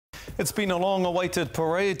It's been a long-awaited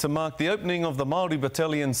parade to mark the opening of the Māori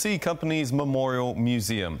Battalion C Company's Memorial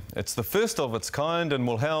Museum. It's the first of its kind and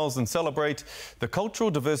will house and celebrate the cultural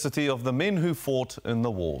diversity of the men who fought in the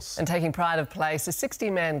wars. And taking pride of place, a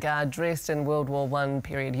 60-man guard dressed in World War I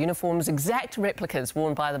period uniforms, exact replicas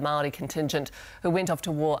worn by the Māori contingent who went off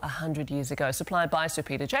to war 100 years ago, supplied by Sir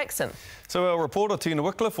Peter Jackson. So our reporter Tina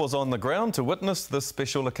Wickliffe was on the ground to witness this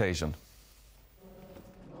special occasion.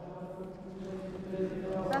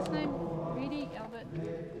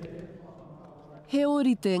 He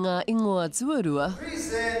orite ngā ingoa tuarua.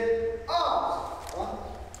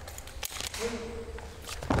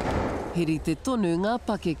 He rite tonu ngā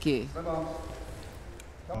pakeke.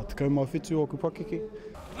 Tekau mai whitu o ku pakeke.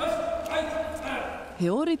 He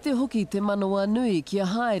orite hoki te manawa nui kia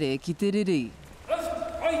haere ki te riri.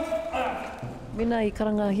 Mina I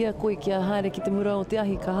karangahia koe kia haere ki te mura o te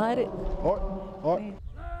ahi ka haere. Oi.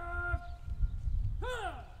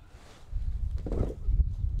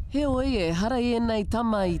 He oi e hara e nei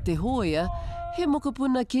tama I te hoia, he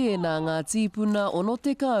mokopuna kēnā ngā tīpuna ono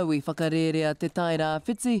te kau I whakarerea te taira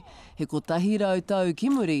whiti, he kotahi rautau ki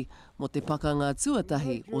muri mo te pakanga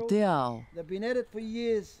tuatahi o te ao. They've been at it for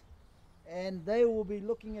years and they will be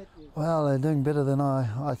looking at you. Well, they're doing better than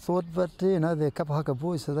I thought, but you know, they're kapahaka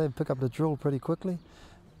boys, so they pick up the drill pretty quickly.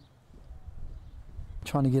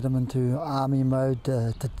 Trying to get them into army mode,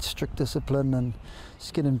 to strict discipline, and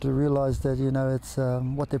just get them to realise that, you know, it's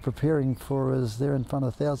what they're preparing for is they're in front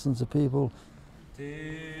of thousands of people.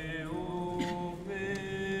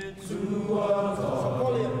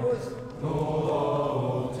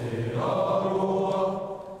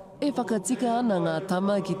 E whakatika ana ngā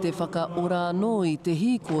tama ki te whakaora anō I te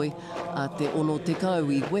hīkoi, a te ono te kau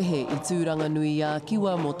I wehe I tūranga nui a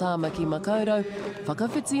kiwa mo tāmaki makaurau,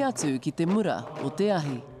 whakawhiti atu ki te mura o te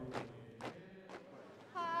ahi.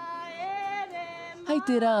 Hei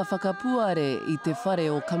te rā whakapuare I te whare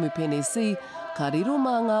o Kamupene C, ka riro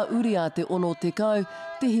mā ngā uri a te ono te kau,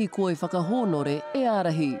 te hīkoi whakahōnore e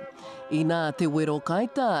arahi. I nā te wero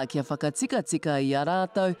kaita kia whakatika I a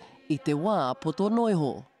rātau I te wā poto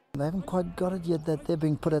noiho. They haven't quite got it yet that they're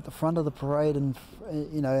being put at the front of the parade, and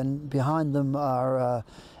you know, and behind them are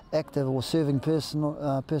active or serving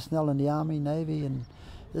personnel in the army, navy, and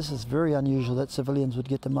this is very unusual that civilians would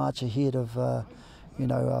get to march ahead of you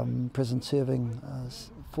know, present serving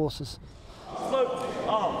forces.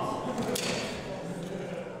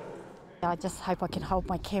 I just hope I can hold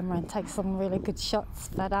my camera and take some really good shots,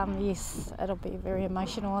 but yes, it'll be very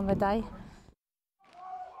emotional on the day.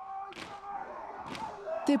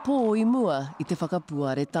 Te pō I mua I te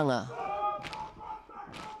whakapuaretanga.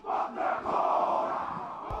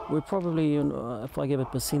 We're probably, if I give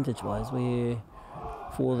it percentage-wise, we're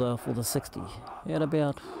for the 60, at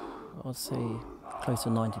about, I'd say, close to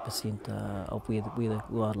 90% of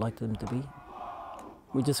where I'd like them to be.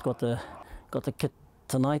 We just got the kit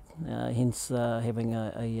tonight, hence having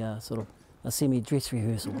a sort of a semi-dress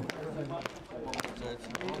rehearsal.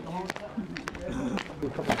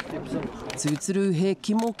 Tūturu he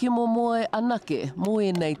kimo moe anake mo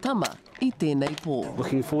e nei tama I tēnei pō.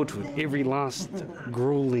 Looking forward to it, every last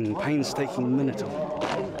gruelling, painstaking minute of it.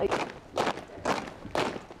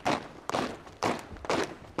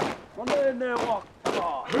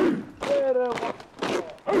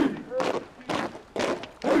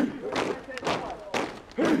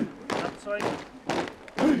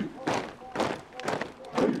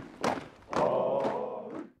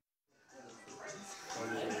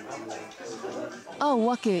 A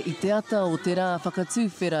wake I te ata o te rā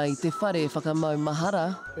whakatūwhera I te whare whakamau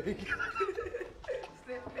mahara.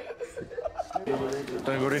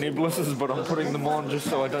 Don't got any blisters, but I'm putting them on just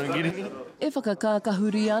so I don't get any. E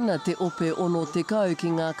whakakākahuri ana te ope ono te kau ki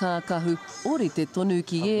ngā kākahu ori te tonu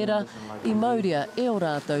ki era I mauria e o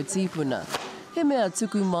rātou tīpuna. He mea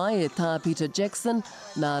tuku mai e tā Peter Jackson,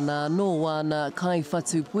 nā nō wāna kai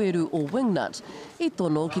whatu pueru o Wingnut, I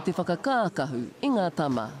tono ki te whakakākahu I ngā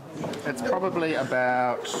tama. It's probably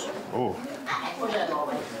about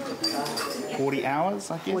 40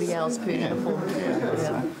 hours, I guess. 40 hours per uniform.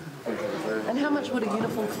 Yeah. And how much would a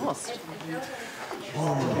uniform cost?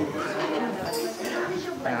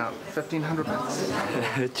 About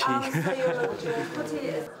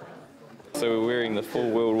 $1,500. So we're wearing the full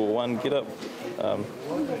World War I get-up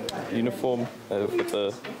uniform with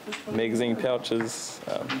the magazine pouches,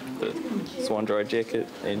 the swan dry jacket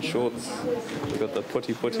and shorts. We've got the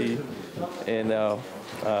puti and our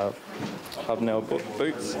hobnail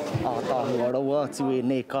boots.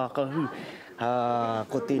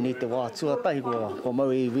 Ko tēnei te wā tuatai ko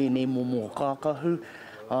mau e wēnei momo kākahu.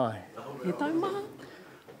 Ai. He taumaha?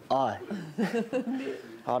 Ai.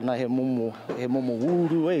 Ana he momo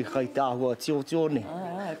uru kai tāhua tio ne.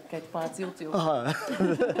 Kei te pā tio.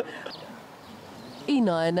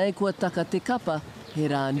 Ina e nei kua taka te kapa, he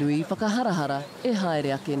rā nui whakaharahara e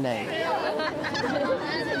haere ake nei.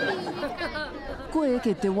 Koe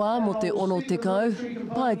ke te wā mo te ono te kau,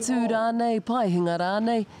 pai tū rānei, pai hinga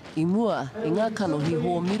rānei, I mua I ngā kanohi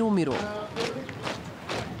hō miro.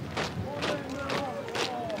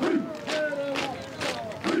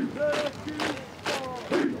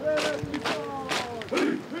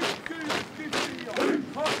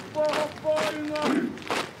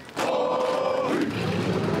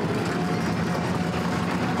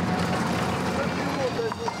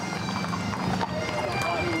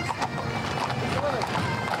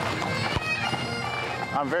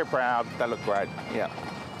 I'm very proud. They look great. Yeah,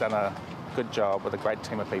 done a good job with a great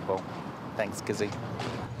team of people. Thanks, Gizzy.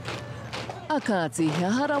 A kāti he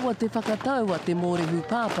harawa te whakatau a te mōrehu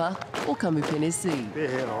pāpa o Kamupene C.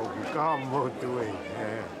 Pehera hoki, ka motu e.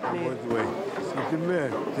 Motu e. I te mea,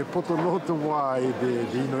 te poto noto wā e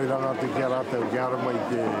te ino I ranga te kia rātau, kia ara mai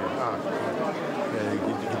te...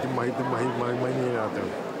 Ki te mahi ni rātau.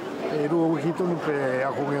 E rua wiki tonu pe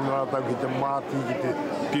ako ngā rātau ki te māti, ki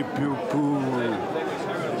te piu pū.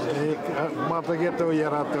 Mata kia tau I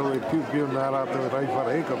rātau e piu nā rātau e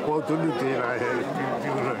raifara e ka kōtunu tērā e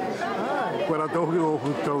piu rātau. Kua rātau hoki o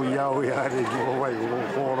hutau I au I are o wai o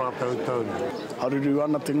kō rātau tauni. Haruru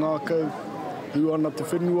ana te ngākau, hu ana te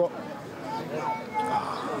whenua,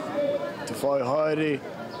 te whai haere,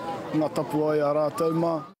 ngā tapu ai a rātau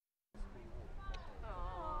mā.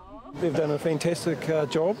 They've done a fantastic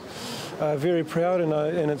job. Very proud,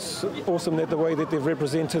 and it's awesome that the way that they've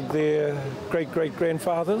represented their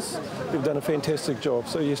great-great-grandfathers. They've done a fantastic job,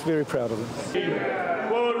 so yes, very proud of them.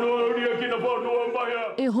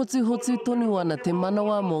 E hotu tonu ana te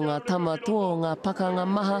manawa mō ngā tamatoa o ngā pakanga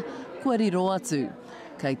maha kua riro atu.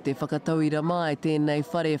 Kei te whakatauira mai tēnei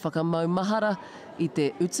whare whakamau mahara I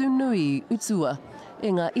te utu nui utua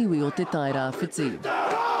e ngā iwi o te taira whiti.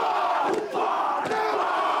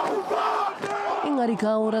 Engari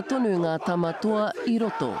ka ora tonu ngā tamatoa I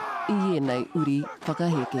roto I ienei uri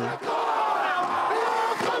whakaheke.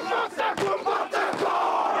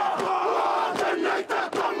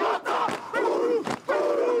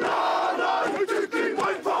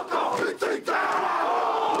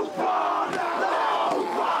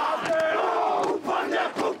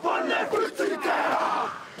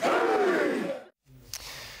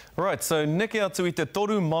 Right, so neke atu I te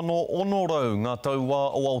 3,000 ngā tauā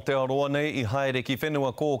o Aotearoa nei I haere ki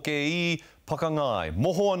whenua ko ke I Pakangai.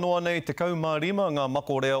 Moho anoa nei te 15 ngā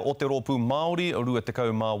makorea o te rōpū Māori, rua te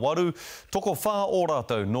 18. Toko whā o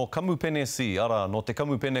rātou no Kamupene C, ara no te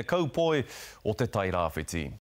Kamupene kaupoi o te tai rāwhiti.